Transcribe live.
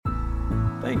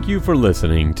Thank you for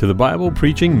listening to the Bible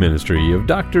preaching ministry of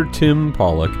Dr. Tim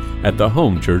Pollock at the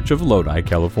Home Church of Lodi,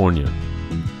 California.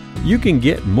 You can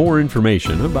get more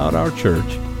information about our church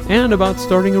and about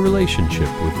starting a relationship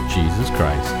with Jesus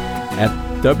Christ at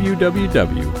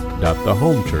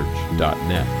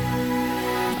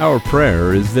www.thehomechurch.net. Our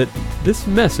prayer is that this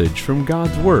message from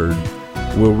God's Word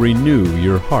will renew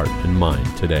your heart and mind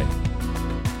today.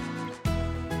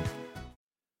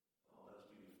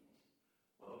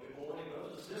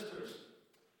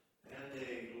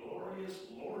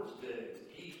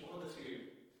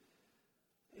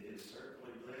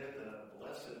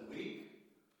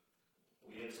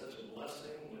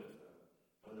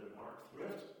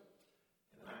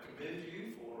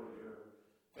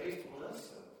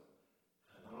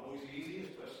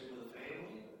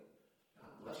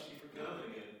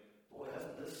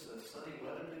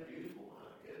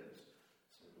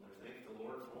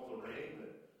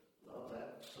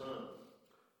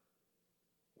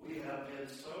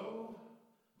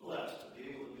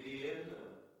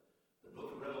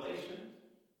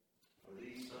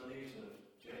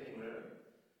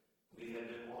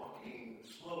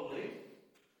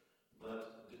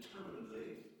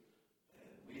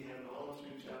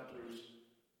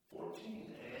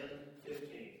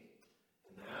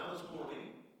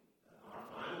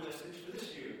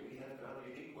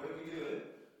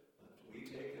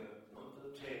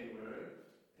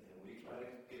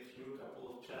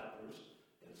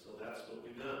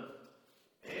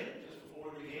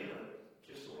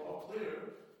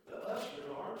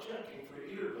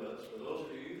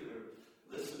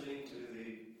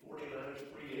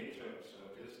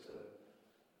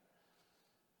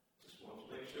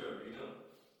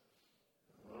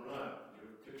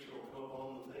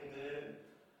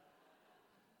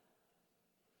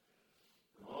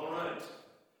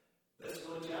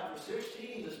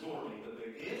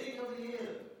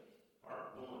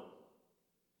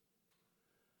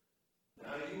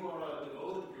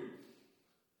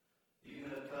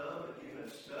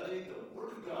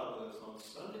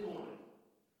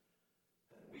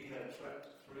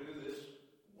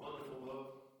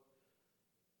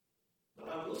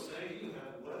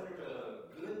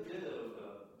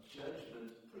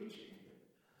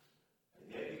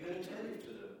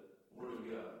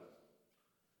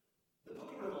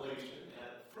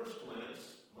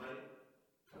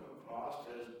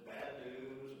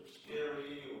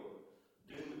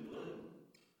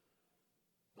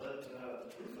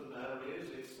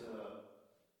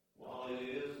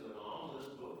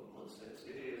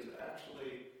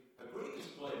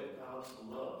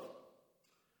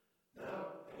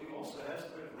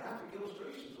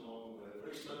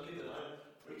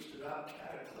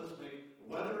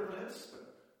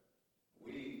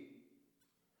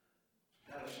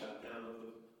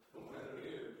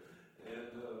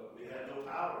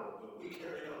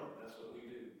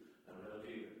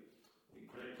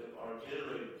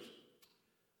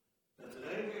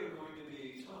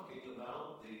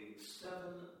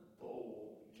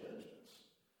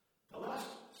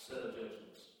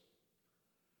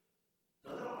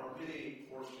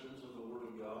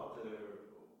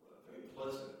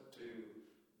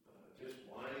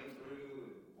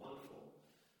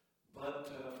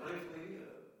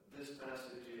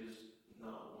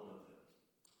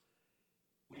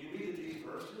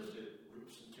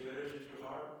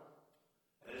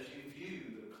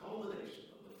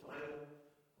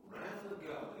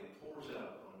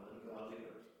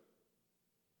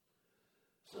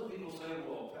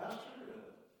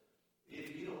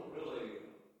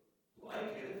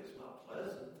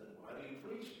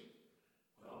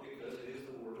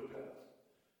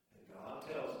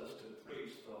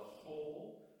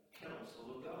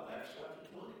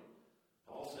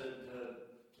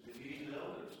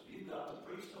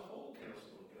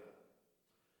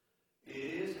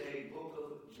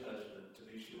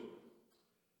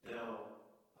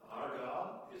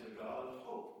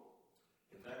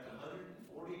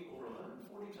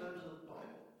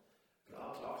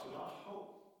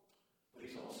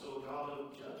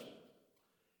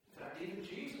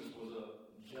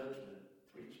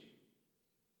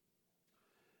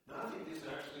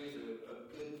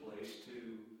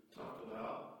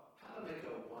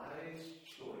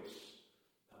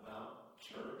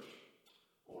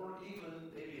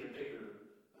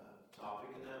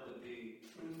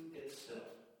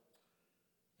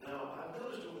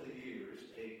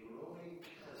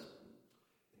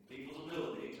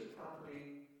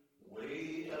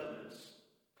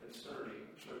 Concerning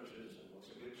church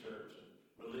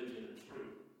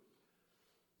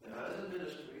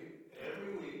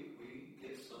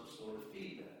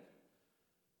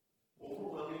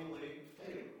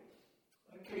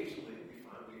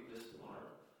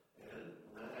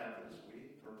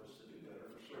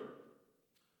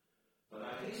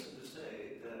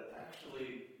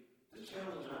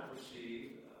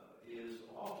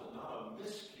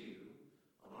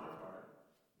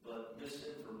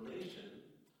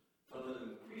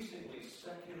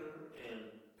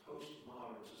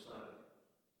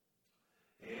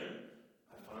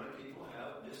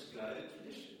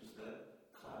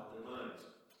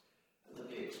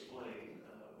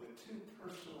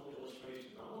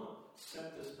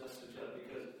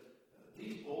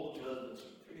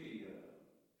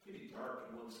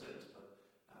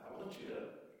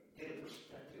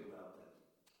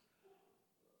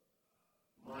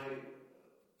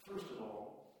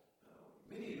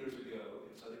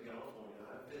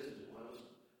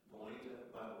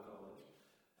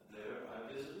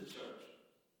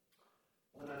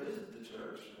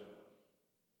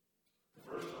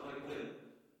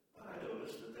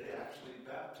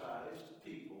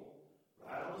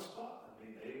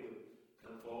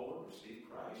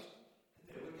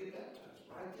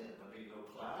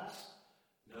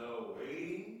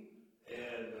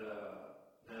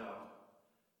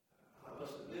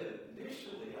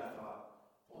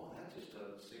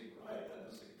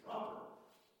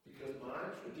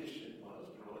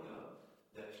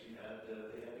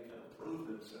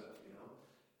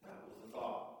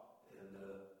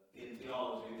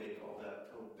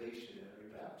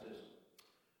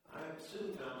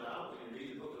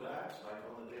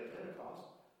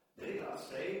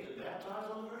saved and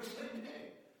baptized on the very same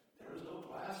day. There was no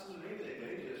classes or anything.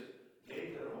 They just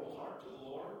gave their whole heart to the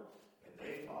Lord, and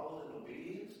they followed in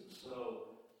obedience. And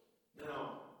so,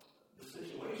 now, the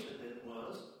situation then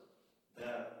was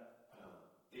that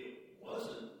it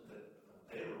wasn't that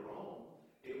they were wrong.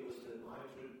 It was that my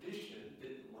tradition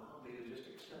didn't allow me to just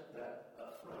accept that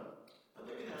up front. Now,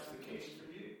 maybe that's the case for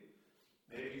you.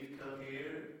 Maybe you've come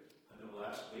here. I know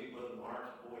last week, Brother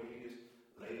Mark, boy, he just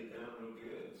laid it down real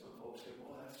good. Some folks say,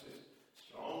 well, that's just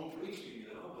strong preaching,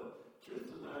 But the truth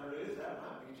of the matter is that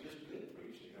might be just good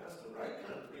preaching. That's the right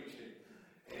kind of preaching.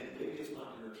 And maybe it's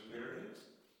not your experience,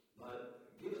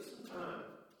 but give it some time.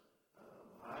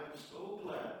 I'm so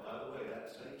glad, by the way,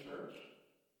 that same church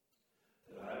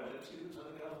that I went to in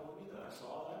Southern California, that I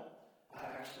saw that,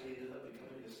 I actually ended up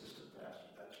becoming the assistant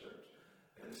pastor at that church.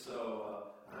 And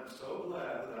so I'm so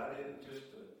glad that I didn't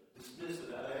just dismiss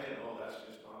it out of hand. Oh, that's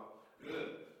just not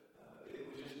good. It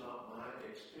was just not my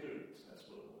experience. That's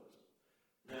what it was.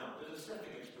 Now, there's a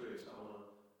second experience I want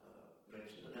to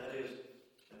mention, and that is,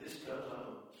 and this comes,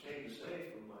 I'm ashamed to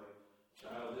say, from my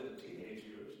childhood and teenage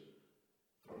years,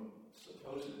 from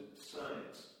supposed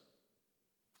science.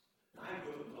 Now, I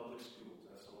grew up in public schools.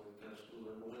 That's the only kind of school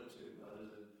I ever went to, other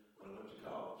than when I went to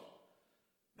college.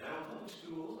 Now, in public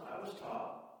schools, I was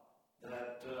taught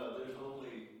that there's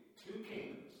only two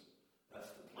kingdoms.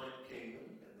 That's the plant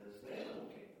kingdom, and there's the animal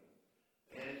kingdom.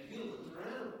 And humans are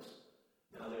animals.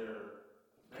 Now, they're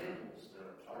mammals.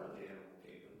 They're a part of the animal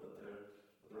kingdom, but they're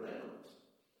animals.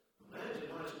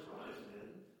 Imagine my surprise then,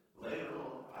 later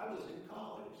on, I was in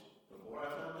college before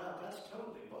I found out that's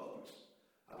totally bogus.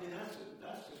 I mean, that's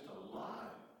just a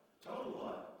lie. Total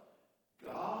lie.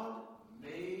 God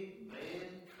made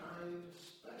mankind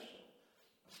special.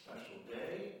 A special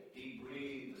day. He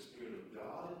breathed the Spirit of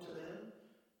God into them.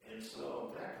 And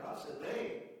so, in fact, God said,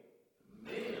 man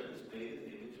is made in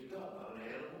the image of God. Not an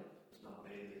animal. It's not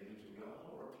made in the image of God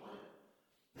or a plant.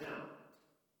 Now,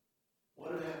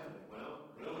 what had happened?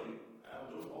 Well, really, I have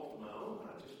no fault of my own.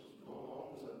 I just was going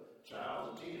along as a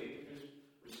child, a teenager, just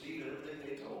received everything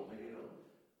they told me,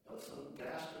 But some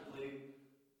dastardly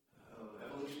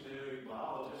evolutionary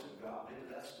biologists had gotten into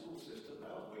that school system.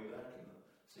 That was way back in the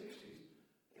 60s.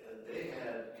 And they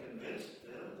had convinced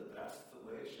them that that's the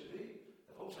way it should be.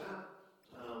 The folks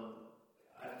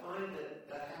I find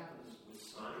that happens with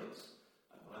science.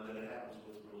 I find that it happens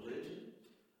with religion.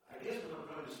 I guess what I'm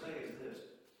trying to say is this.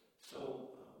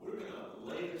 So we're going to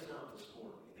lay this out this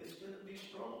morning. It's going to be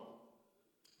strong.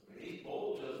 I mean, these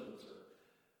bold judgments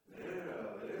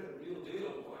they're the real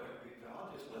deal, boy. I mean,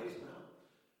 God just lays them out.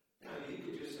 Now, you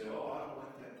could just say, oh, I don't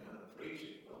like that kind of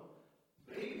preaching. Well,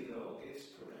 maybe, though,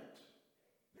 it's correct.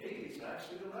 Maybe it's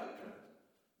actually the right kind.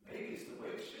 Maybe it's the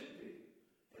way it should be.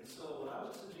 And so what I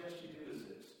would suggest you do is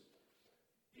this.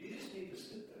 You just need to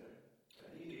sit there,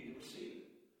 and you need to receive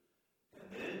it. And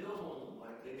then go home,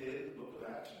 like they did in the book of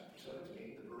Acts, chapter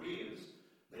 17, the Bereans.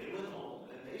 They went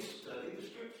home, and they studied the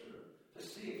Scripture to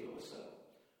see if it was so.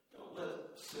 Don't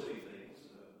let silly things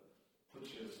put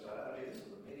you aside. I mean, this is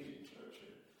an amazing church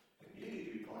here. And you need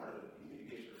to be part of it. You need to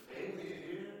get your family in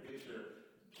here, get your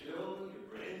children, your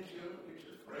grandchildren, get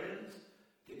your friends,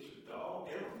 get your dog,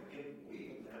 everything.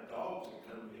 We even have dogs that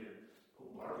come here.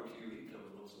 Old Barbecue, he comes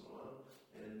once in a while.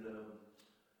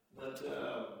 But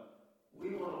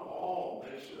we want to all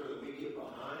make sure that we get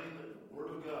behind the Word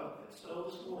of God. And so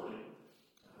this morning,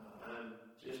 I'm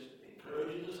just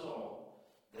encouraging us all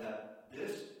that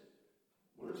this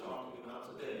we're talking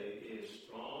about today is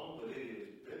strong, but it is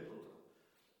biblical.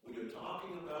 We are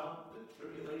talking about the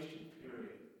tribulation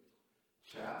period.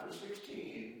 Chapter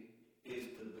 16 is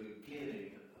the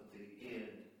beginning of the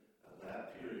end of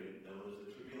that period known as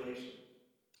the tribulation.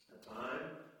 A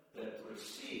time that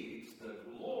precedes the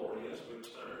glorious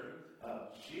return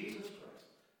of Jesus Christ.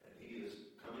 And he is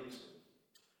coming soon.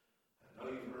 I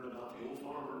know you've heard about the old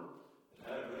farmer that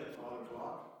had a grandfather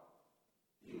clock.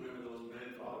 You remember those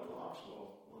grandfather clocks?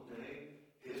 Well, one day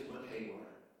his went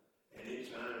haywire. And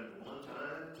it chimed 1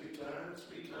 time, 2 times,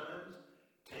 3 times,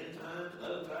 10 times,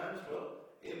 11 times.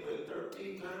 Well, it went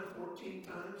 13 times, 14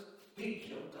 times. He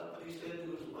jumped up and he said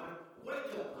to his wife,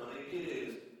 "Wake up, honey. It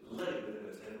is later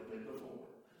than it's ever been before."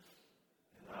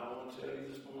 And I want to tell you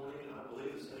this morning, I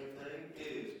believe the same thing.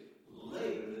 It is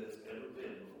later than it's ever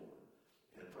been before.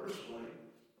 And personally,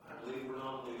 I believe we're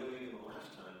not only living in the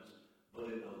last times,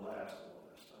 but in the last of the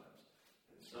last times.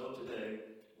 And so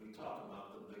today, we talk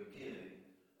about the beginning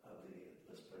of the end.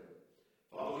 Let's pray.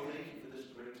 Father, we thank you for this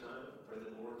great time. I pray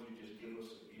that, Lord, you just give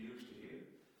us ears to hear.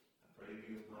 I pray to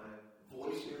you with my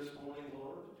voice here this morning,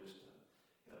 Lord, to just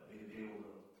help me to be able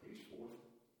to preach forth.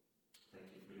 Thank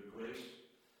you for your grace.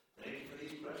 Thank you for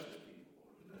these precious people,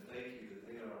 Lord. And I thank you that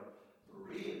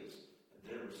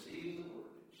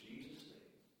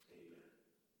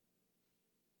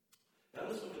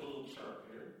let's look at a little chart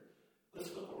here.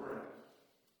 Let's look where we're at.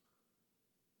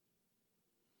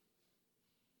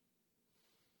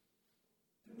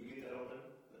 Did we get that open?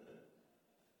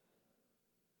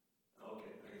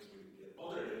 Okay, I guess we didn't get it.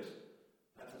 Oh, there it is.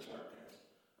 That's a chart, guys.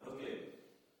 Okay.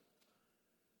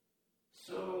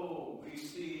 So we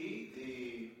see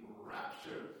the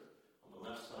rapture on the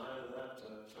left side of that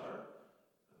chart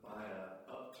by an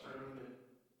upturned,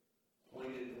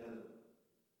 pointed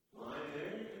line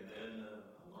there, and then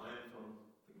a line from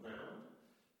the ground,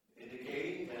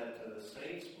 indicating that the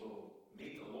saints will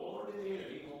meet the Lord in the air.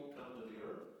 He won't come to the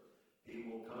earth. He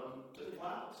will come to the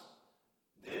clouds.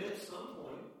 Then at some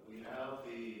point, we have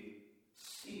the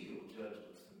seal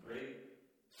judgments, the great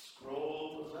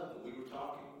scroll opens up that we were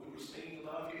singing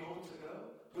about a few moments ago.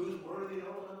 Who's worthy to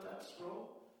open up that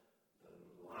scroll?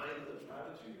 The Lion of the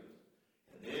tribe of Judah.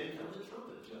 And then come the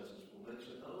trumpet judgments. We'll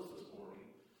mention those this morning.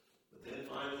 But then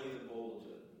finally the bowl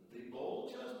judgment. The bowl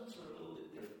judgments are a little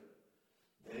bit different.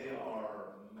 They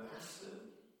are massive.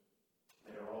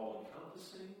 They're all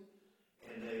encompassing.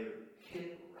 And they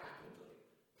hit rapidly.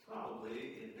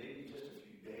 Probably in maybe just a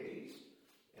few days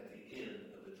at the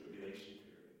end of the tribulation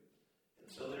period. And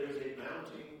so there is a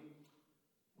mounting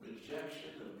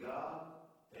rejection of God.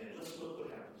 And let's look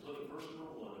what happens. Look at verse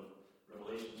number 1 of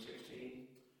Revelation 16.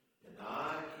 And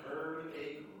I heard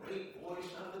a great voice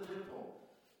out of the temple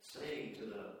saying to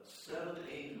the 7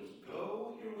 angels,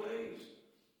 go your ways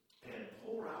and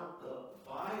pour out the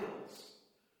vials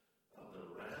of the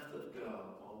wrath of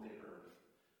God upon the earth.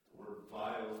 The word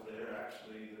vials there,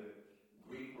 actually the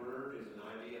Greek word is an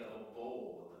idea of a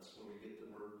bowl, and that's where we get the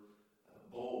word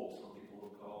bowl. Some people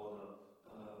would call it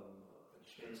a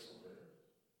chancel there.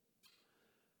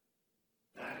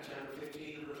 Back in chapter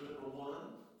 15, verse number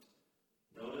 1,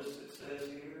 notice it says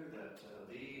here that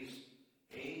these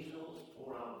angels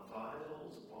pour out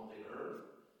vials upon the earth.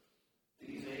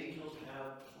 These angels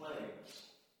have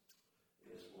plagues,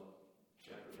 is what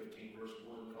chapter 15, verse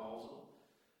 1 calls them.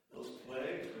 Those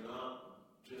plagues are not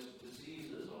just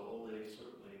diseases, although they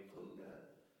certainly include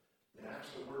that. The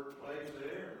actual word plagues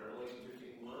there in Revelation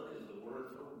 15:1 is the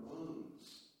word for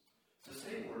wounds. It's the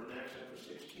same word in Acts chapter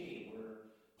 16 where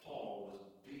Paul was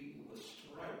beaten with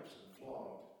stripes and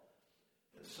flogged.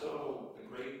 And so the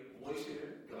great voice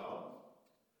here, God,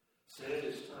 said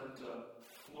it's time to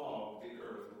flog the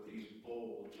earth with these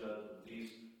bowl judgments,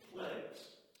 these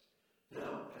plagues.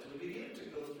 Now, as we begin to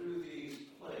go through these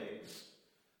plagues,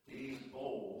 these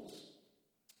bowls,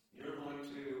 you're going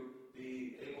to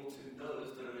be able to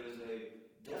notice there is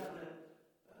a definite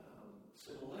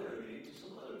similarity to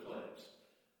some other plagues.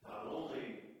 Not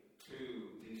only to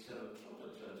the 7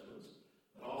 trumpet judgments,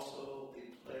 but also the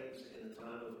plagues in the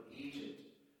time of Egypt.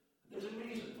 There's a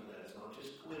reason for that. It's not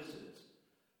just coincidence.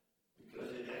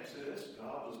 Because in Exodus,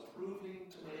 God was proving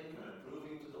to mankind,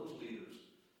 proving to those leaders,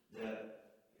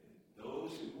 that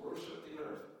those who worship the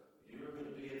earth, you're going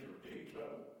to be in for big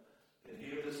trouble. And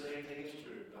here the same thing is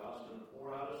true. God's going to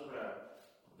pour out his wrath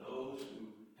on those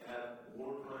who have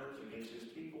war crimes against his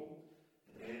people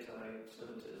and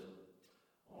anti-Semitism.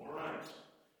 All right.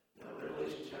 Now,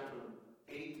 Revelation chapter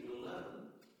 8 through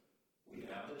 11, we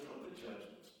have the trumpet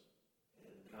judgments.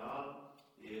 And God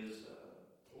is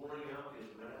pouring out his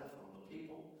wrath on the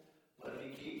people, but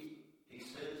he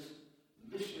sends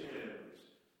missionaries,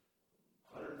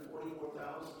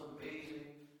 144,000 amazing,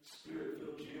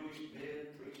 spirit-filled Jewish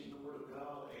men preaching the word of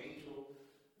God, angel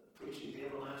preaching the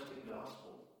everlasting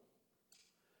gospel.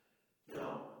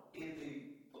 Now, in the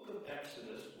book of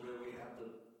Exodus, where we have the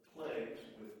plagues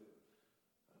with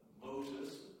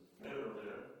Moses and Pharaoh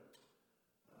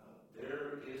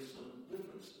there is some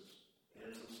differences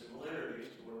and some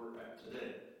similarities to where we're at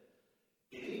today.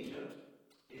 In Egypt,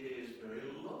 it is very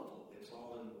local. It's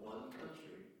all in one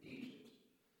country, Egypt.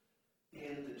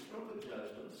 In the trumpet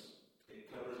judgments,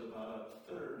 it covers about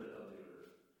 1/3 of the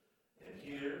earth. And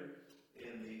here,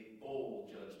 in the bowl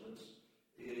judgments,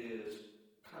 it is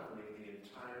covering the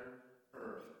entire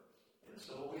earth. And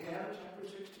so what we have in chapter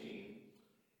 16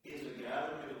 is a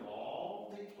gathering of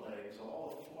all the plagues,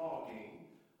 all the flogging,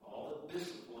 all the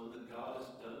discipline that God has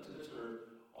done to this earth,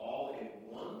 all in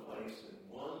one place, in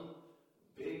one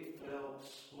big fell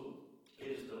swoop. It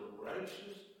is the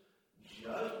righteous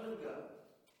judgment of God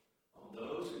on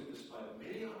those who, despite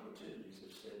many opportunities,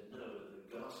 have said no to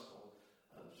the gospel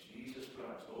of Jesus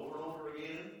Christ. Over and over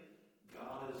again,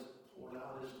 God has poured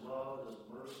out his love and his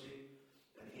mercy,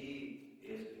 and he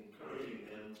is encouraging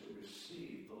them to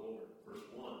receive the Lord. Verse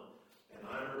 1, and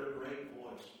I heard a great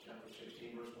voice, chapter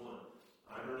 16, verse 1.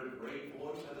 I heard a great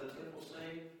voice out of the temple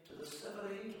saying to the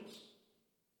 7 angels,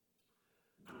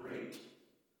 great.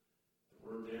 The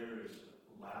word there is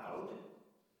loud.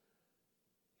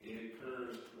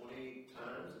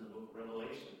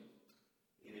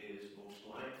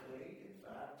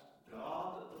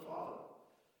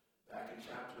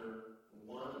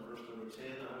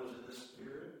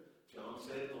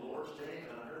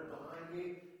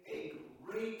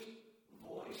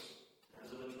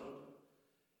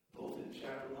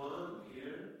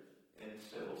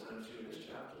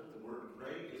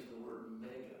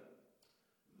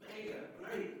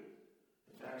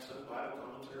 Bible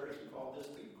commentaries who call this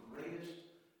the greatest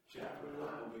chapter in the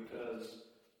Bible because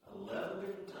 11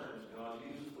 different times God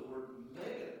uses the word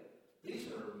mega.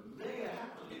 These are mega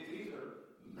happenings. These are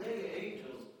mega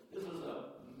angels. This is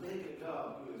a mega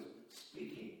God who is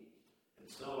speaking. And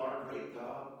so our great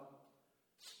God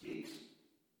speaks.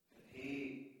 And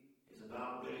he is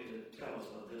about ready to tell us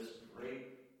of this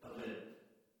great event.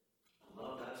 I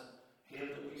love that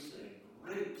hymn that we sing.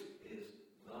 Great is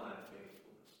thy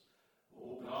faithfulness.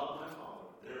 O God, my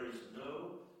Father, there is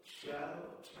no shadow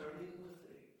of turning with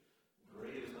thee.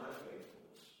 Great is thy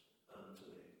faithfulness unto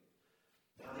thee.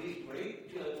 Now these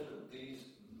great judgment, these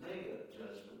mega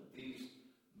judgment, these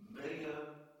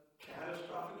mega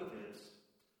catastrophic events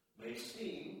may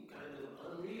seem kind of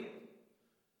unreal,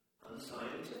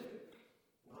 unscientific.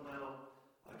 Well now,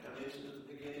 like I mentioned at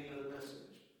the beginning of the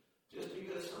message, just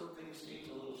because something seems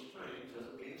a little strange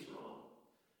doesn't mean it's wrong.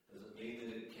 Doesn't mean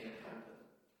that it can't happen.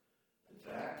 In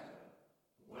fact,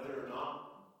 whether or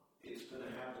not it's going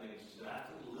to happen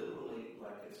exactly literally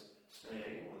like it's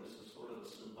saying, or this is sort of a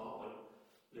symbolic,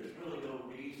 there's really no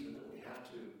reason that we have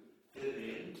to fit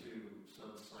it into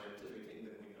some scientific thing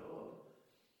that we know of.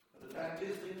 But the fact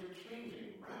is, things are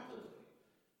changing rapidly.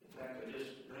 In fact, I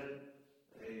just read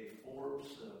a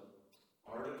Forbes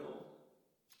article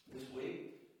this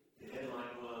week. The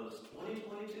headline was,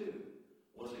 2022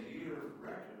 was a year of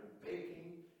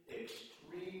record-breaking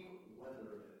extreme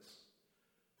weather events.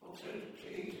 Folks, things are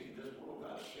changing in this world.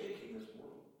 God's shaking this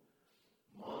world.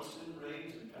 Monsoon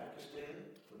rains in Pakistan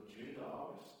from June to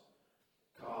August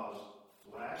caused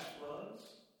flash floods,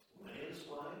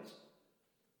 landslides.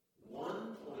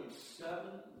 1.7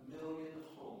 million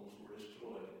homes were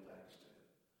destroyed in Pakistan.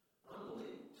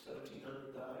 Unbelievable.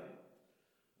 1,700 died.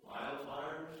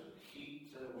 Wildfires and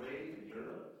heat wave in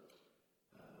Europe.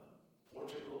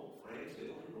 Portugal, France,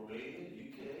 Italy, Romania,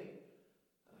 UK.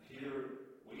 Here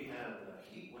we have a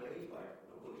heat wave like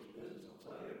nobody's business, I'll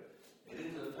tell you. And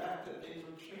it's the fact that things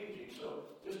are changing.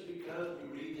 So just because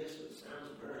we read this and it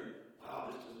sounds very,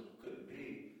 wow, this couldn't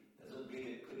be, doesn't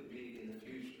mean it could be in the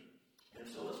future. And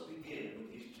so let's begin with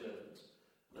these judgments.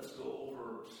 Let's go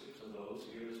over 6 of those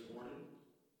here this morning.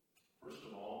 First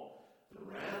of all, the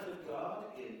wrath of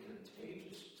God in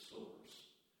contagious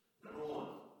sores. Number 1,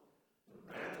 the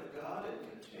wrath of God in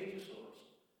contagious sores.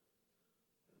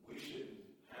 We shouldn't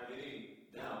have any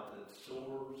doubt that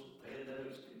sores and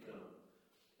pandemics can come.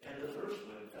 And the first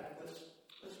one, in fact, let's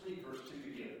read verse 2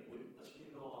 together. Let's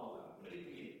read it all out. Ready,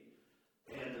 begin.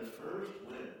 And the first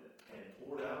went and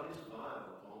poured out his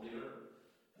vial upon the earth.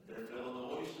 And there fell a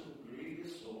noisome,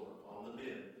 grievous sore upon the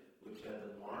men which had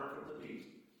the mark of the beast,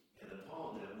 and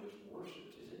upon them which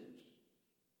worshipped his image.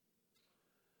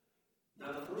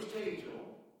 Now the first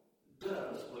angel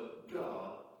does what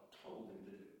God told him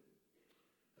to do.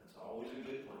 That's always a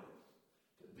good plan,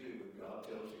 to do what God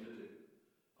tells you to do.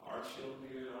 Our children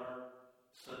here in our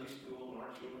Sunday school and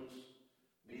our children's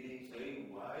meetings, they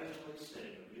wisely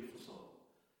sing a beautiful song.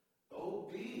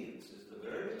 Obedience is the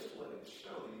very best way to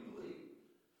show that you believe.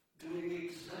 Doing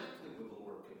exactly what the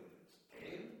Lord commands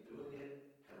and doing it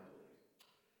happily.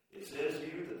 It says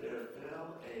here that there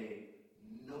fell a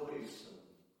noisome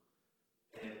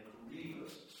and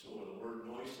grievous sore. The word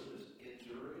noisome is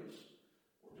injurious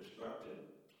or destructive.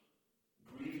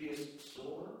 Grievous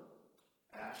sore.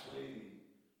 Actually,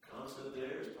 the concept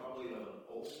there is probably of an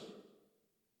ulcer.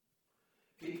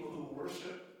 People who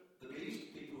worship the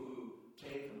beast, people who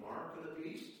take the mark of the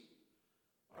beast,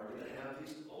 are going to have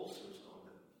these ulcers on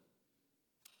them.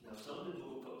 Now, some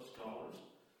biblical scholars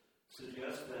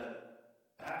suggest that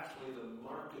actually the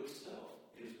mark itself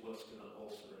is what's going to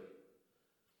ulcerate.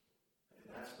 And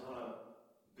that's not a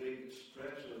big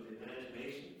stretch of the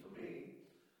imagination for me.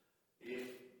 If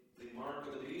the mark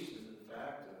of the beast is in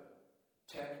fact a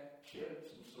tech chip,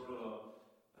 some sort of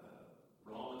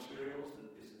raw materials that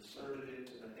is inserted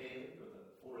into the hand or the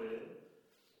forehead,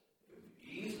 it would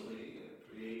easily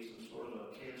create some sort of a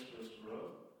cancerous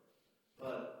growth.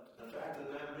 But the fact of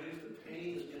the matter is the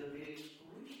pain is going to be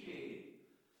excruciating.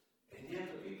 And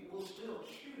yet the people will still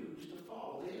choose to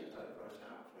follow the Antichrist.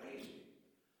 How crazy.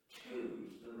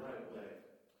 Choose the right way.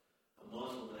 A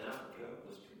Muslim in Africa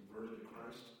was converted to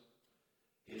Christ.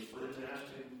 His friends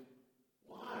asked him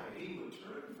why he would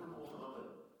turn from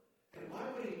Muhammad. And why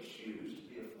would he choose to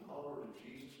be a follower of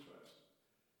Jesus Christ?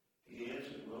 He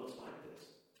answered, well, it's like this.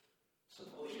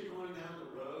 Suppose you're going down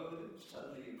the road and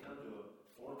suddenly you come to a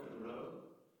fork in the road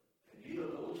and you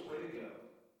don't know which way to go.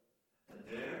 And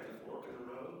there at the fork in the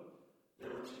road,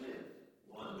 there were 2 men,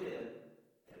 one dead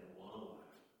and one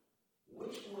alive.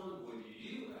 Which one would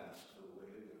you ask for the way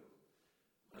to go?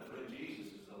 My friend,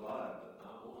 Jesus is alive, but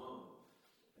not Muhammad.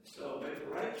 And so make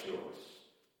the right choice.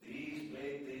 These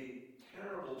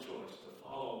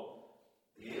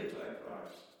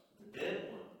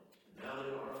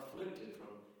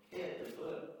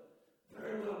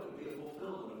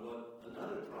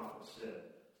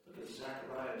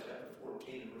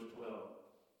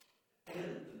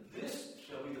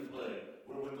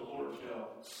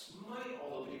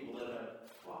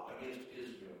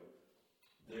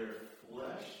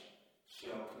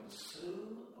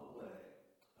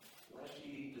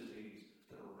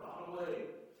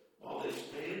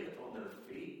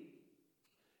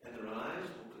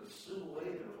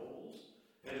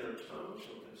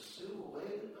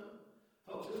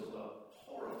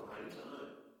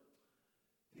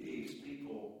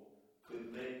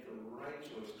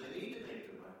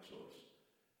right choice.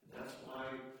 And that's why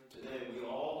today we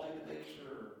all need to make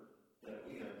sure that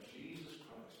we have Jesus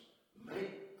Christ.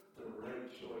 Make the right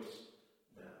choice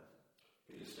now.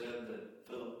 It is said that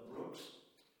Philip Brooks,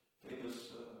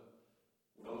 famous,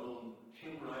 well-known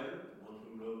hymn writer, one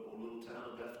who wrote O Little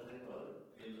Town of Bethlehem, other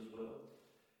hymns as well,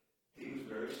 he was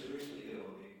very seriously ill.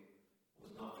 He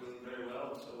was not feeling very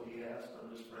well, and so he asked one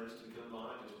of his friends to come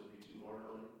by just to be too hard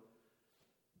on him.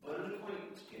 But an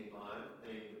acquaintance came by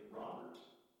named Robert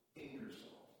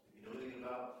Ingersoll. If you know anything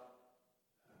about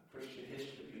Christian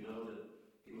history, you know that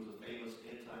he was a famous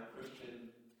anti-Christian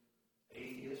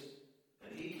atheist,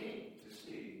 and he came to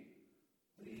see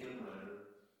the hymn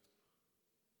writer,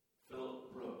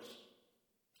 Philip Brooks.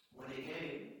 When he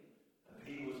came,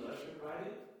 he was ushered right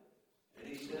in, and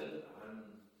he said,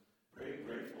 I'm very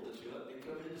grateful that you let me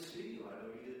come in to see you. I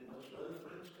know you didn't much other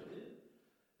friends come in.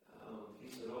 He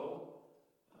said,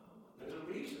 there's a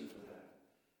reason for that,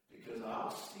 because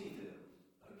I'll see them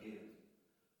again,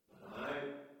 but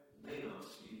I may not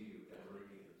see you ever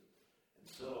again. And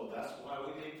so that's why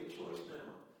we make the choice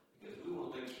now, because we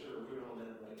want to make sure we're on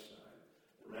that right side.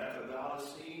 The wrath of God is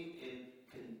seen in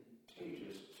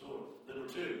contagious soil. Number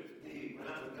two, the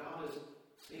wrath of God is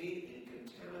seen in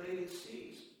contaminated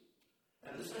seas.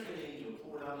 And the second angel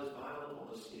poured out his vial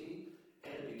upon the sea,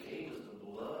 and it became as the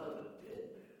blood of a dead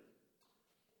man.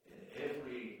 And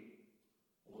every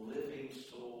living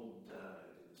soul died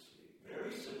in the sea.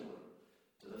 Very similar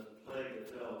to the plague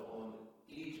that fell upon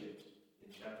Egypt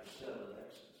in chapter 7 of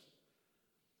Exodus.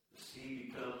 The sea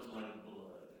becomes like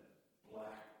blood,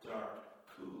 black, dark,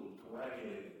 cool,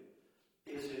 coagulated.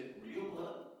 Is it real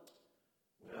blood?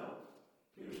 Well,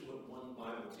 here's what one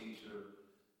Bible teacher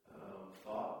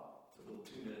thought. It's a little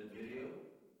 2-minute video.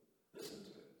 Listen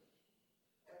to it.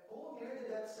 A pool near the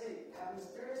Dead Sea had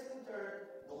mysteriously turned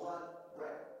blood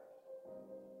red.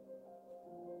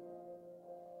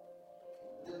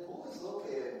 The pool is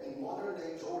located in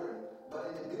modern-day Jordan,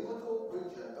 but in the biblical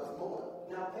region of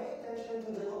Moab. Now pay attention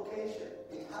to the location.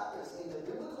 It happens in the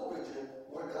biblical region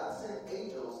where God sent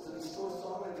angels to destroy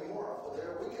Sodom and Gomorrah for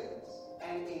their wickedness.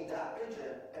 And in that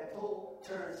region, a pool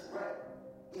turns red.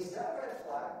 Is that a red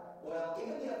flag? Well,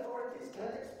 even the authorities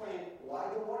can't explain why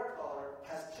the water color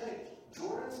has changed.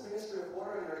 Jordan's Ministry of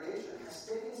Water and Irrigation has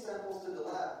taken samples to the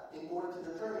lab in order to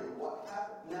determine what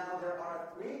happened. Now, there are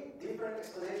 3 different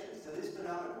explanations to this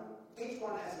phenomenon. Each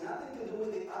one has nothing to do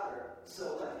with the other.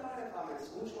 So let me know in the comments,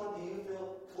 which one do you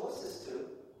feel closest to?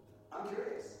 I'm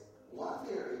curious. One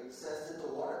theory says that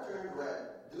the water turned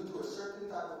red due to a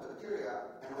certain type of bacteria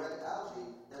and red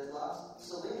algae that loves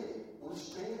salinity,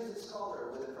 which changes its color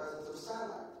with the presence of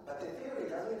sunlight. But the theory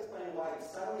doesn't explain why it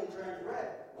suddenly turned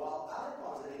red, while other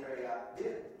ponds in the area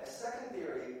did. A second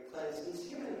theory claims it's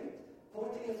human made,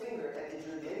 pointing a finger at the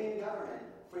Jordanian government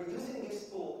for using this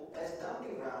pool as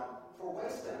dumping ground for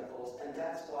waste chemicals, and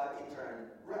that's why it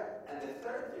turned red. And the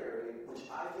third theory, which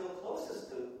I feel closest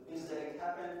to, is that it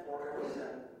happened for a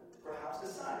reason, perhaps a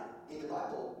sign. In the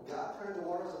Bible, God turned the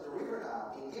waters of the river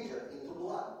Nile in Egypt into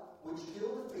blood, which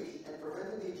killed the fish and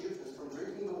prevented the Egyptians from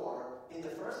drinking the water in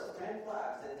the first of 10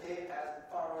 plagues that came as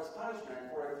Pharaoh's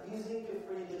punishment for refusing to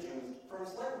free the Jews from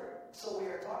slavery. So we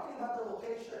are talking about the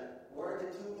location where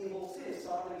the 2 evil cities,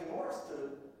 Sodom and Gomorrah,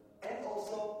 stood, and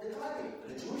also the timing.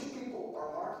 The Jewish people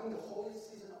are marking the holiest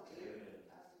season of the year.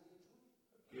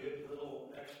 Good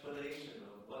little explanation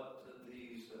of what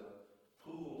these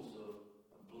pools of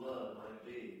blood might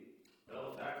be.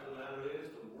 Well, the fact of the matter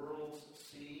is, the world's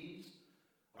seas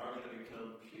are going to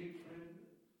become putrid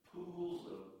pools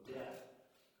of death,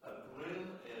 a grim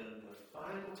and a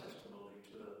final testimony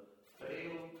to the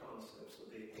failed concepts of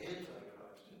the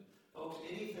Antichrist. And folks,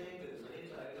 anything that is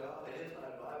anti-God,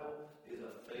 anti-Bible, is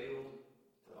a failed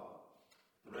thought.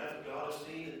 The wrath of God is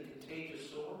seen in contagious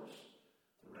sores.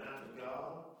 The wrath of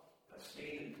God is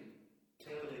seen in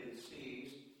contaminated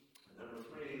seas. And number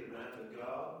 3, the wrath of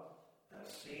God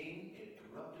is seen in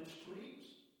corrupted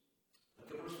streams.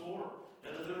 Look at verse 4.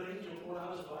 And the third angel poured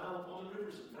out his vial upon the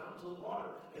rivers and fountains of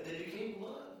water, and they became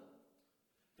blood.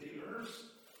 The earth's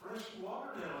fresh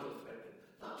water now is affected,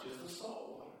 not just the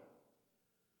salt water.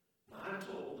 Now, I'm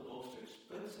told the most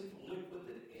expensive liquid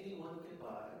that anyone can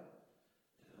buy,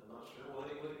 and I'm not sure why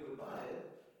anybody would buy it,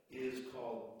 is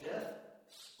called Death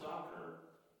Stalker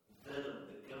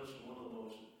venom that comes from one of the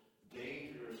most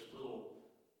dangerous little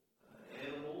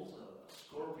animals, a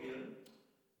scorpion.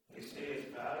 They say it's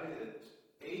valued at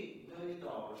 $8 million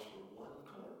for 1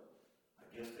 quart.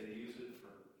 I guess they use it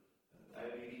for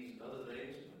diabetes and other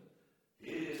things, but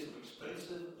it is some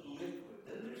expensive liquid.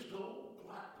 Then there's gold,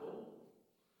 black gold.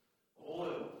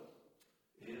 Oil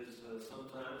is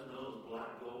sometimes known as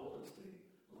black gold.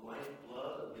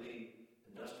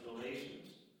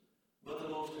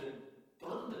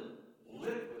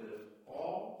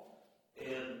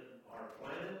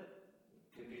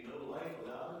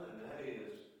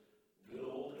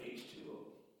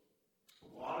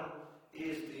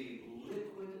 is the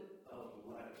liquid of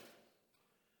life.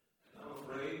 And I'm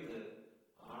afraid that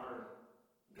our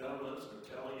governments are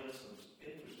telling us some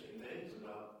interesting things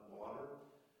about water.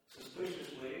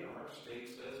 Suspiciously, our state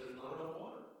says there's not enough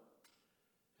water.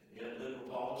 And yet liberal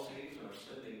policies are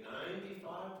sending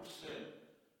 95%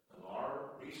 of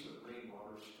our recent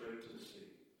rainwater straight to the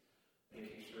sea,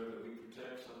 making sure that we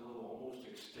protect some little almost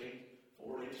extinct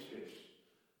 4-inch fish.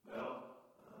 Well,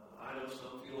 I know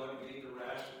some feel like we need to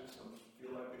ration, some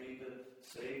feel like we need to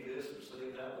save this or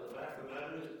save that, but the fact of the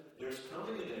matter is there's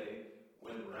coming a day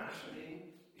when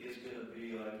rationing is going to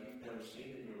be like you've never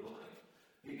seen in your life,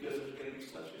 because there's going to be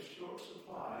such a short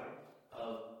supply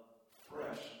of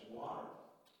fresh water.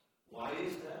 Why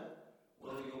is that?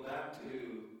 Well, if you go back to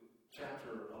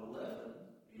chapter 11,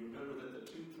 you remember that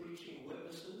the 2 preaching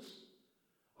witnesses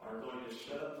are going to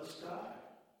shut up the sky.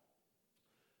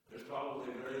 There's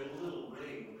probably very little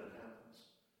rain when that happens.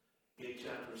 In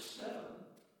chapter 7,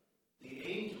 the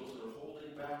angels are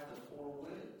holding back the 4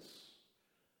 winds.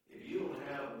 If you don't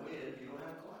have wind, you don't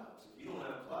have clouds. If you don't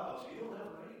have clouds, you don't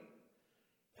have rain.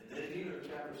 And then here in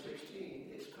chapter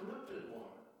 16, it's corrupted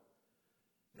water.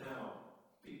 Now,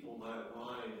 people might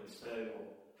whine and say,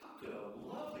 well, how could a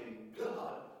loving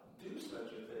God do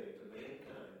such a thing to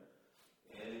mankind?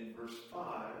 And in verse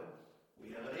 5,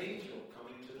 we have an angel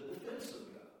coming to the defense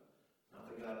of God. Not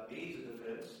that God needs a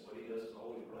defense. What he does is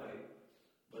always right.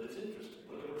 But it's interesting.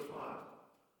 Look at verse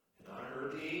 5. And I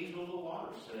heard the angel of the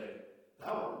water say,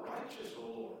 Thou art righteous, O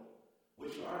Lord,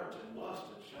 which art and wast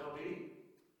and shall be,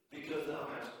 because thou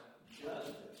hast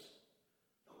judged this.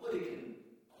 Nobody can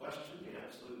question the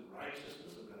absolute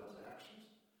righteousness of God's actions.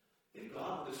 If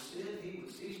God was sin, he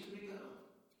would cease to be God.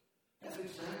 That's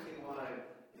exactly why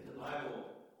in the Bible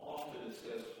often it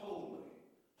says holy,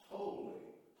 holy,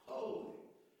 holy.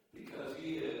 Because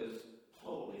he is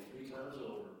holy 3 times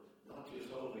over. Not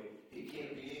just holy. He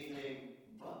can't be anything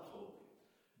but holy.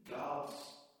 God's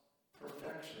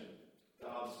perfection,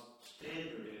 God's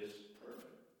standard is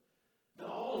perfect. Now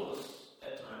all of us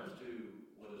at times do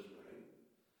what is right.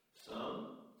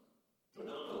 Some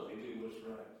predominantly do what's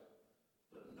right.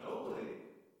 But nobody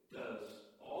does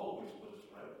always what is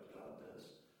right, but God does.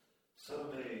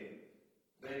 Some may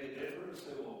beg to differ and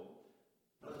say, well,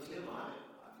 Brother Tim, I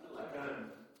feel like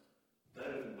I'm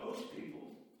better than most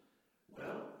people.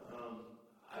 Well,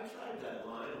 I tried that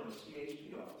line on a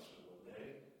CHP officer one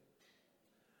day.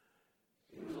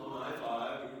 It was on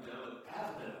I-5. We were down at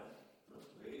Avenel.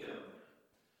 That's way down there.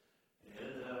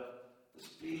 And the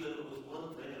speed limit was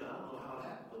one thing, and I don't know how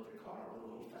it happened, but the car went a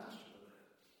little faster than that.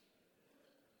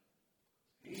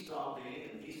 He stopped me,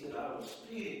 and he said I was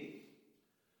speeding.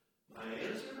 My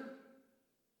answer?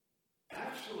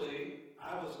 Actually,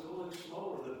 I was going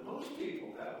slower than most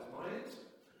people. That was my answer.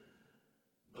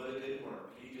 But it didn't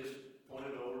work. He just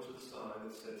pointed over to the sign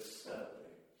that said 70.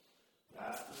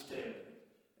 That's the standard.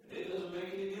 And it doesn't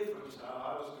make any difference how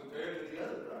I was compared to the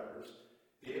other drivers.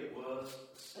 It was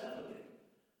 70.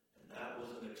 And that was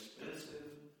an expensive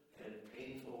and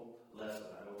painful lesson,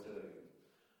 I will tell you.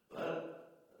 But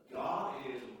God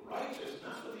is righteous.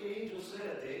 That's what the angel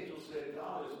said. The angel said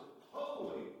God is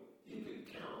holy. You can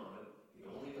count on it. He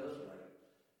only does right.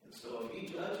 And so if he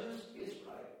judges, it's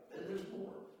right. Then there's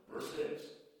more. Verse 6.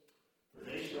 For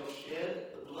they shall shed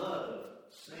the blood of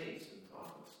saints and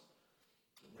prophets.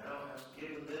 And thou hast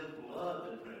given them blood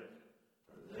to drink,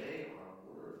 for they are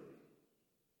worthy.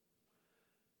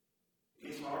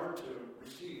 It's hard to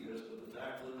receive this, but the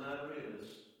fact of the matter is,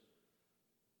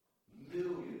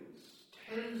 millions,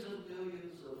 tens of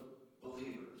millions of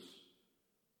believers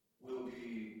will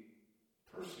be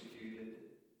persecuted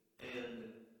and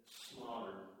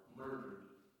slaughtered, murdered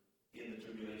in the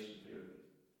tribulation period.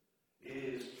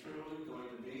 It is truly going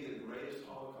to be the greatest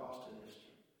Holocaust in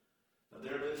history. Now,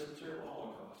 there have been some terrible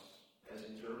Holocausts, as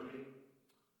in Germany,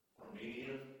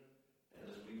 Armenia, and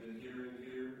as we've been hearing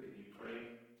here in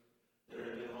Ukraine. There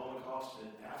have been Holocausts in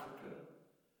Africa.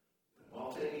 And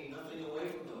while taking nothing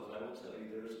away from those, I will tell you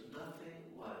there is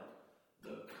nothing like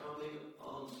the coming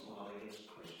onslaught against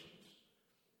Christians.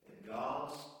 And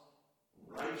God's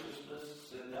righteousness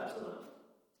said, that's enough.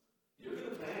 You're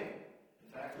going to pay.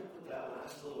 In fact, look what that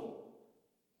last little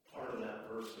part of that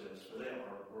verse says, for they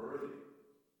are worthy.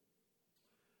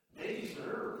 They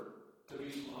deserve to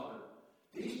be slaughtered.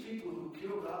 These people who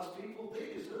kill God's people,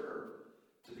 they deserve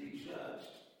to be judged.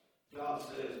 God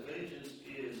says, vengeance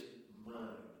is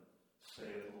mine,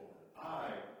 saith the Lord.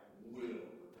 I will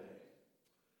repay.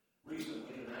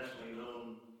 Recently, a nationally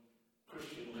known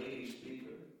Christian lady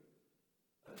speaker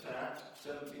attacked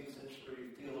 17th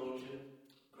century theologian,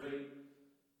 great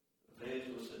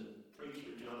evangelist and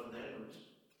preacher Jonathan Edwards.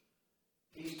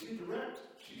 He's too direct,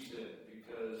 she said,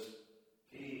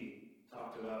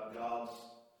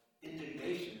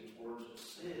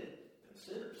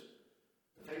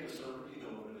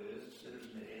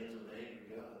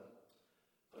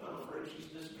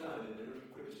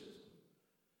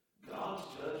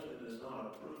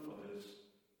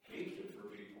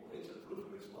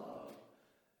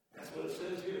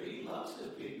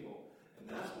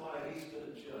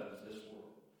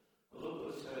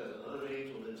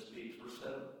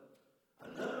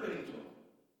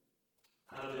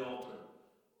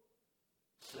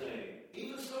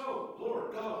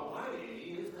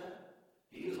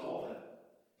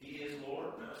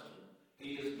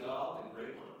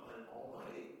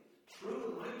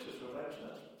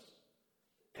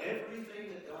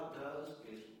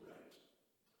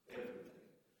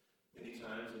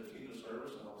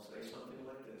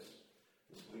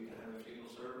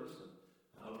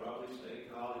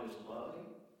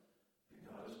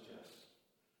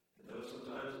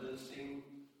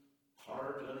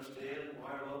 understand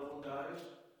why our loved one dies,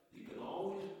 you can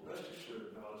always rest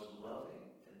assured God is loving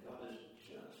and God is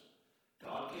just.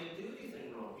 God can't do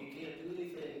anything wrong. He can't do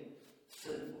anything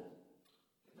sinful.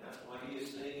 And that's why he is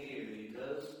saying here that he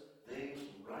does things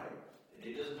right. And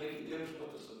it doesn't make any difference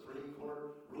what the Supreme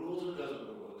Court rules or doesn't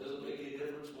rule. It doesn't make any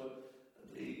difference what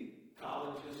the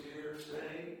colleges here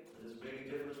say. It doesn't make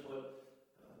any difference what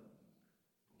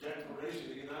Declaration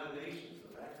of the United Nations.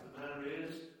 The fact of the matter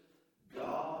is,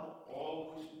 God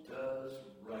always does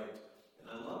right. And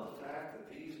I love the fact that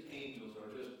these angels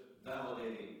are just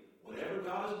validating whatever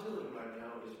God is doing right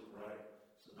now is right.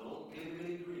 So don't give him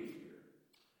any grief here.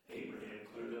 Abraham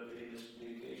cleared up any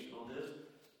miscommunication on this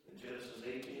in Genesis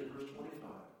 18 and verse 25.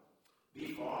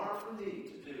 Be far from thee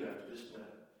to do after this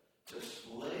matter, to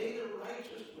slay the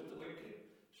righteous with the wicked.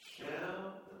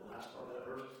 Shall, and the last part of that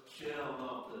verse, shall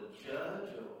not the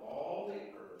judge of all the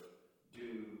earth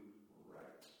do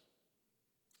right?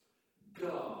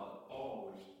 God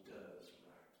always does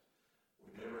right.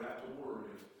 We never have to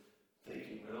worry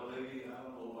thinking, well, maybe I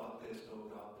don't know about this. No,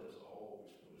 God does always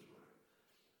what is right.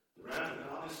 The wrath of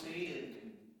God is seen in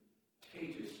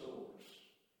contagious swords,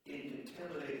 in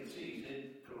contaminated seas,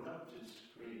 in corrupted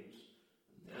streams,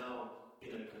 now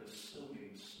in a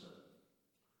consuming sun.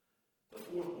 The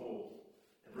fourth bowl,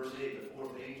 in verse 8, the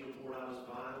fourth angel poured out his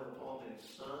vial upon the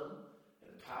sun,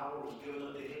 and power was given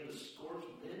unto him to scorch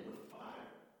men with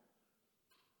fire.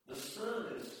 The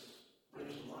sun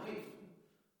brings life.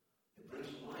 It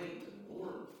brings light and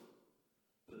warmth.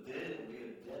 But then it will be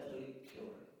a deadly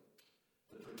killer.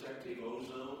 The protective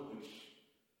ozone, which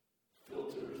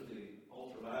filters the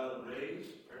ultraviolet rays,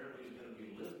 apparently is going to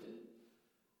be lifted.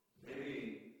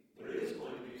 Maybe there is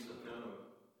going to be some kind of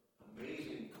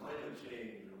amazing climate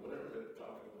change or whatever they're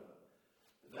talking about.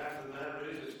 The fact of the matter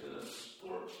is it's going to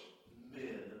scorch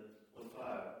men with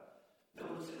fire. Now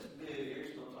when it says men here,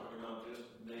 it's not talking about just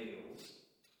males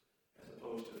as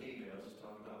opposed to females. It's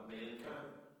talking about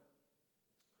mankind.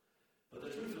 But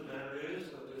the truth of the matter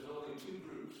is that there's only two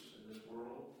groups in this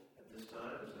world at this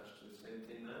time. It's actually the same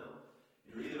thing now.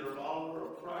 You're either a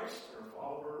follower of Christ or a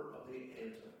follower of the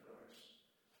Antichrist.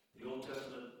 The Old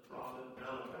Testament prophet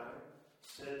Malachi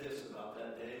said this about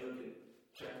that day. Look at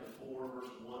chapter 4,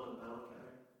 verse 1 of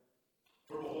Malachi.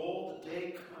 For behold, the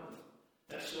day cometh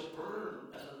that shall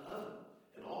burn as an oven,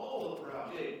 and all the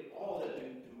proud, yea, all that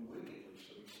do wickedly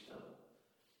shall be stumbled.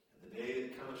 And the day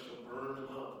that cometh shall burn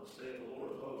them up, and saith the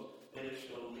Lord of hosts, and it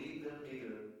shall leave them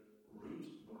neither root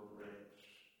nor branch.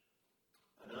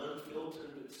 An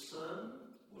unfiltered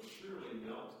sun will surely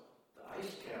melt the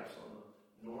ice caps on the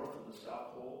north and the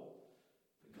south pole.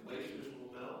 The glaciers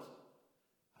will melt.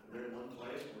 I read one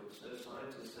place where it says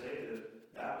scientists say that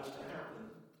if that was to happen,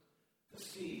 the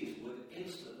seas would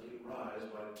instantly rise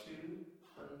by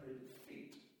 200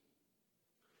 feet.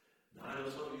 Now, I know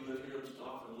some of you live here in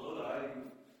Stockton, Lodi.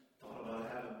 You've thought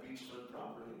about having beachfront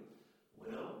property.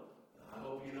 Well, I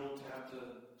hope you don't have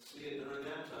to see it during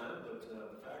that time, but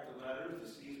the fact of the matter is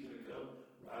the sea's going to come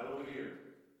right over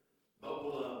here. But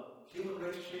will the human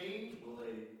race change? Will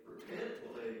they repent?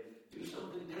 Will they do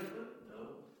something different?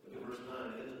 No. Look at verse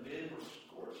 9. And the men were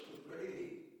scorched with great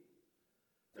heat.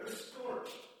 They're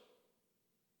scorched.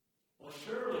 Well,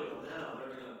 surely now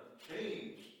they're going to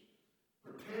change,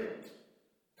 repent,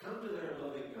 come to their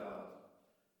loving God.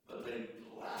 But they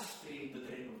blasphemed the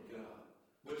name of God,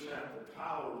 which hath the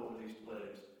power over these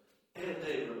plagues. And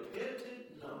they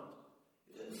repented not.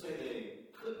 It didn't say they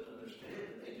couldn't understand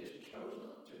it. They just chose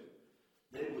not to.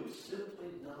 They would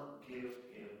simply not give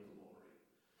him glory.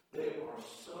 They are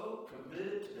so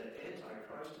committed to the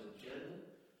Antichrist agenda,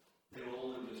 they will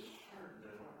only just harden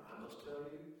their heart. I must tell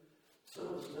you, some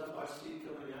of the stuff I see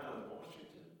coming out of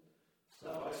Washington,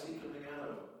 stuff I see coming out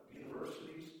of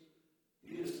universities,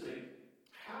 you just think,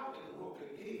 how in the world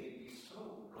could anything be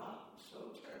so rotten,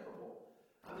 so terrible?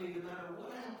 I mean, no matter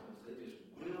what happens, they just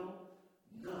will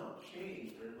not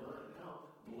change their mind. How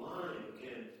blind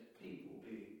can people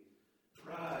be?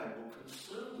 Pride will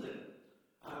consume them.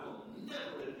 I will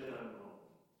never admit I'm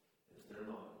wrong, as their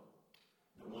motto.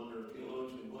 No wonder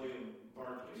theologian William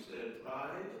Barclay said,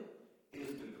 pride is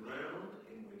the ground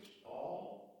in which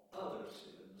all other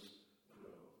sins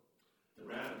grow. The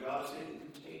wrath of God is in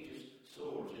contagious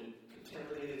swords, in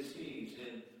contaminated seas,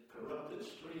 in corrupted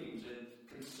streams, in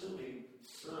consuming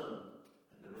sun.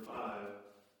 And number 5,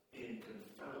 in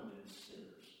confounded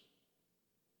sinners.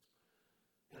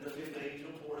 And the fifth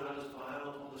angel poured out his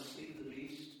vial upon the sea of the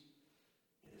beast,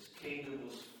 and his kingdom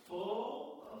was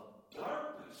full of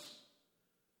darkness.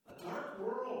 A dark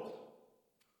world.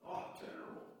 Oh,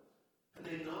 terrible. And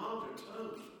they gnawed their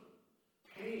tongues from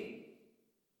pain.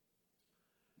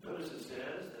 Notice it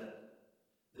says that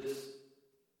this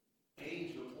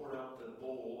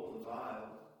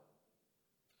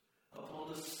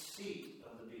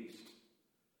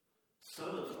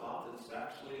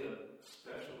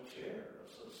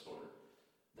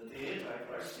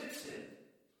Antichrist sits in.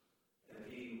 And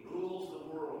he rules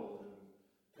the world, and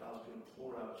God's going to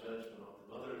pour out judgment on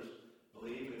them. Others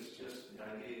believe it's just the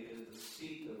idea is the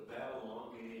seat of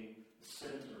Babylon being the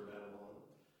center of Babylon.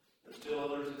 But still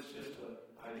others, it's just an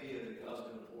idea that God's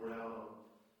going to pour out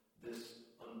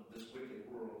on this wicked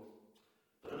world.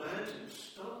 But imagine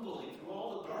stumbling through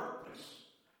all the darkness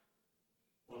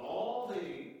when all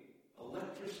the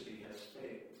electricity has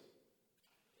failed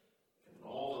and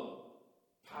when all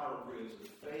the power grids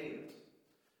have failed.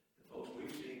 And folks,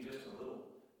 we've seen just a little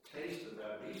taste of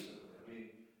that recently. I mean,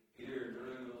 here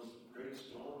during those great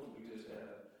storms we just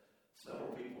had,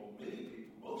 several people, many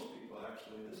people, most people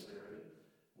actually in this area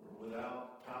were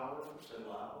without power for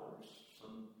several hours,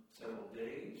 several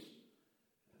days.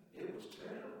 It was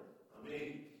terrible. I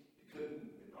mean, you couldn't,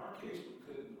 in our case, we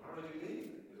couldn't hardly do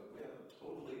anything. We have a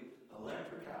totally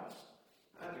electric house.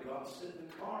 I had to go out and sit in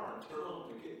the car and turn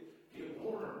on to get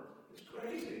warm. It's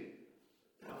crazy.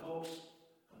 Now, folks,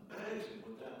 imagine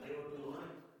what that day would be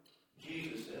like.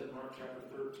 Jesus said in Mark chapter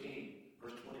 13,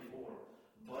 verse 24,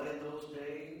 but in those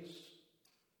days,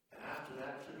 after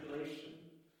that tribulation,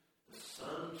 the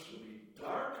sun shall be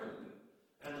darkened,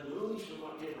 and the moon shall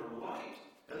not give her light,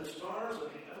 and the stars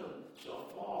of heaven shall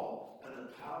fall, and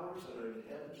the powers that are in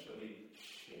heaven shall be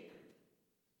shaken.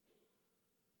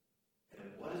 And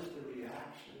what is the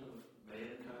reaction of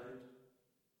mankind?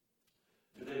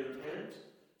 Do they repent?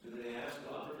 Do they ask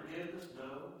God for forgiveness?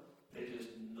 No. They just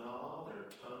gnaw their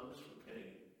tongues for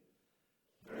pain.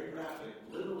 Very graphic.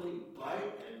 Literally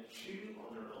bite and chew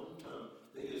on their own tongue.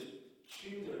 They just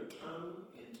chew their tongue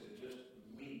into just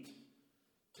meat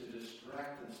to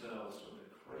distract themselves from the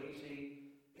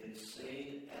crazy,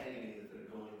 insane agony that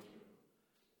they're going through.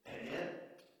 And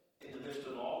yet, in the midst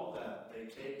of all of that, they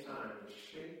take time to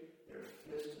shake their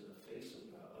fist in the face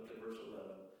of God. Look at verse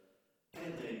 11.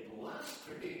 And they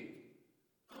blaspheme.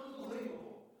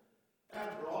 Unbelievable.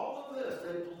 After all of this,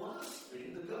 they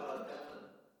blaspheme the God of heaven.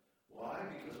 Why?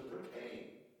 Because of their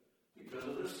pain. Because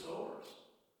of their sores.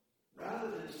 Rather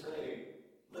than say,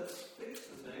 let's fix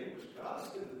the thing which God's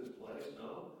given this place.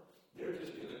 No, they're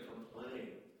just going to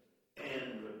complain.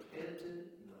 And repented?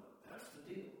 No, that's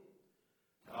the deal.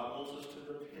 God wants us to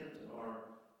repent of our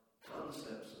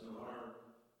concepts and of our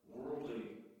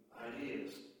worldly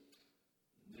ideas.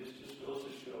 This just goes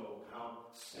to show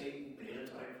how Satan, the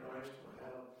Antichrist, will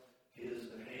have his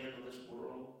hand on this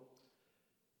world.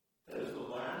 That is the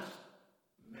last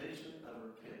mention of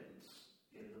repentance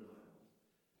in the Bible.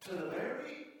 To the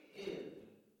very end,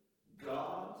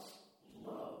 God's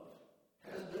love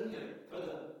has been there. For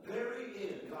the very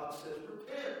end, God says,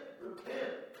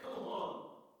 repent, come on,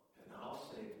 and I'll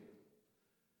save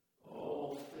you.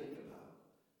 Oh, think about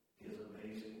his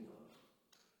amazing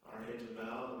love. Our heads are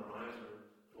bowed and our eyes are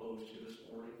closed to this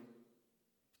morning.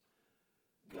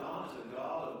 God is a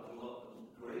God of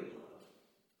great love.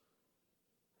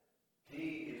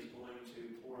 He is going to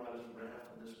pour out his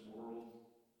wrath on this world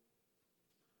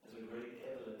as a great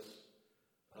evidence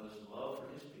of his love for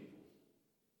his people.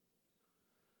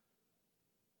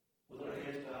 With our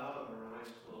heads bowed and our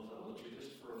eyes closed, I want you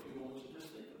just for a few moments to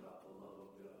just think about the love of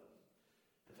God.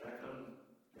 In fact, I'm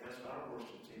ask our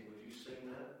worship team, would you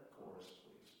sing that chorus,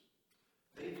 please?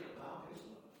 Think about his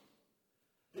love.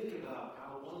 Think about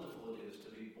how wonderful it is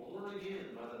to be born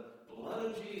again by the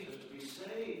blood of Jesus, to be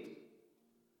saved.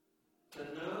 To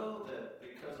know that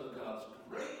because of God's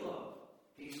great love,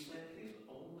 he sent his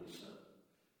only son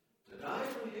to die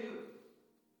for you.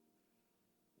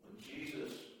 When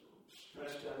Jesus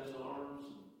stretched out his arms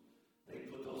and they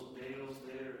put those nails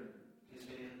there in his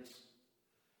hands,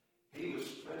 he was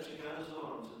stretching out his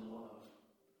arms in love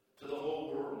to the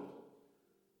whole world.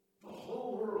 The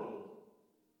whole world.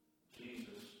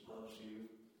 Jesus loves you.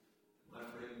 My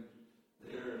friend,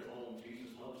 there at home,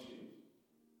 Jesus loves you.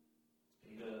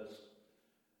 He does.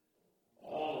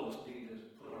 All of us need to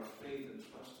put our faith and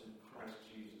trust in Christ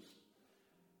Jesus.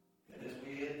 And as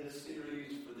we end this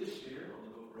series for this year on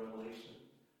the book of Revelation,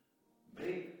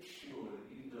 make sure that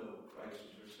you know Christ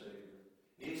is your Savior.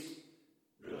 It's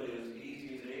really as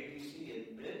easy as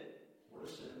ABC. Admit we're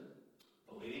a sinner.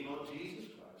 Believe on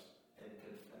Jesus Christ and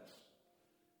confess.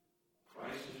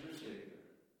 Christ is your Savior.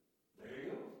 There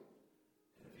you go.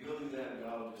 And if you'll do that,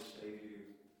 God will just save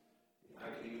you.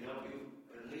 I can even help you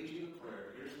and lead you in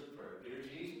prayer. Here's the prayer. Dear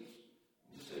Jesus,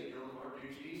 just say in your own heart,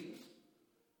 dear Jesus,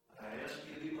 I ask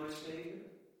you to be my Savior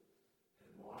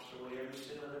and wash away every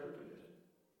sin I've ever committed.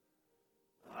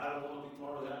 I don't want to be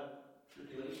part of that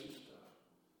tribulation stuff.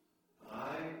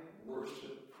 I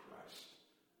worship Christ.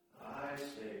 I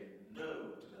say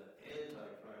no to the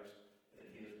Antichrist and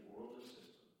his worldly system.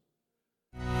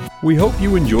 We hope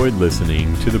you enjoyed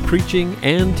listening to the preaching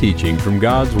and teaching from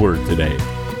God's Word today.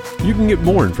 You can get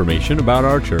more information about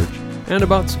our church and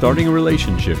about starting a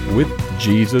relationship with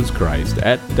Jesus Christ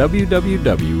at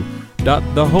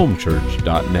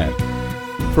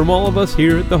www.thehomechurch.net. From all of us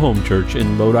here at the Home Church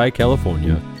in Lodi,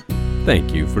 California,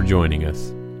 thank you for joining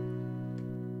us.